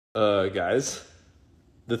Guys,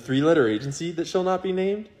 the three-letter agency that shall not be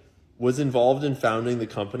named was involved in founding the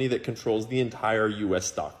company that controls the entire US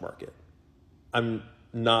stock market. I'm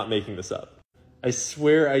not making this up. I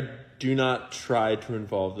swear I do not try to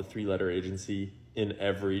involve the three-letter agency in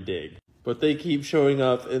every dig, but they keep showing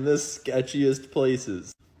up in the sketchiest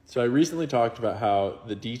places. So I recently talked about how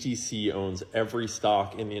the DTC owns every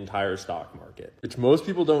stock in the entire stock market, which most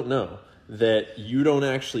people don't know, that you don't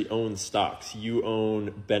actually own stocks. You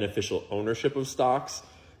own beneficial ownership of stocks.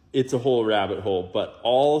 It's a whole rabbit hole, but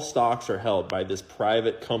all stocks are held by this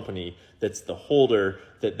private company that's the holder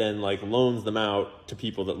that then loans them out to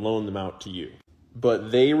people that loan them out to you.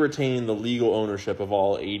 But they retain the legal ownership of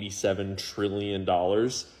all $87 trillion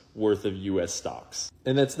worth of US stocks.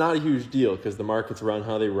 And that's not a huge deal because the markets run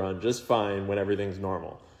how they run just fine when everything's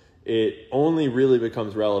normal. It only really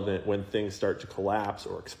becomes relevant when things start to collapse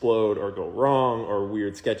or explode or go wrong or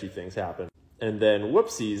weird sketchy things happen. And then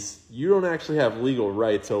whoopsies, you don't actually have legal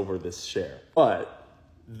rights over this share. But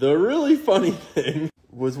the really funny thing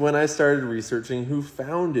was when I started researching who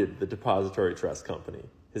founded the Depository Trust Company.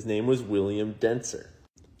 His name was William Dentzer.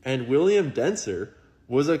 And William Dentzer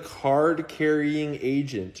was a card-carrying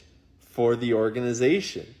agent for the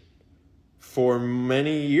organization for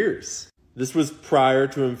many years. This was prior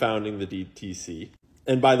to him founding the DTC.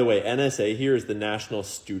 And by the way, NSA here is the National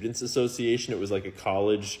Students Association. It was like a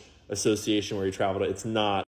college association where he traveled. It's not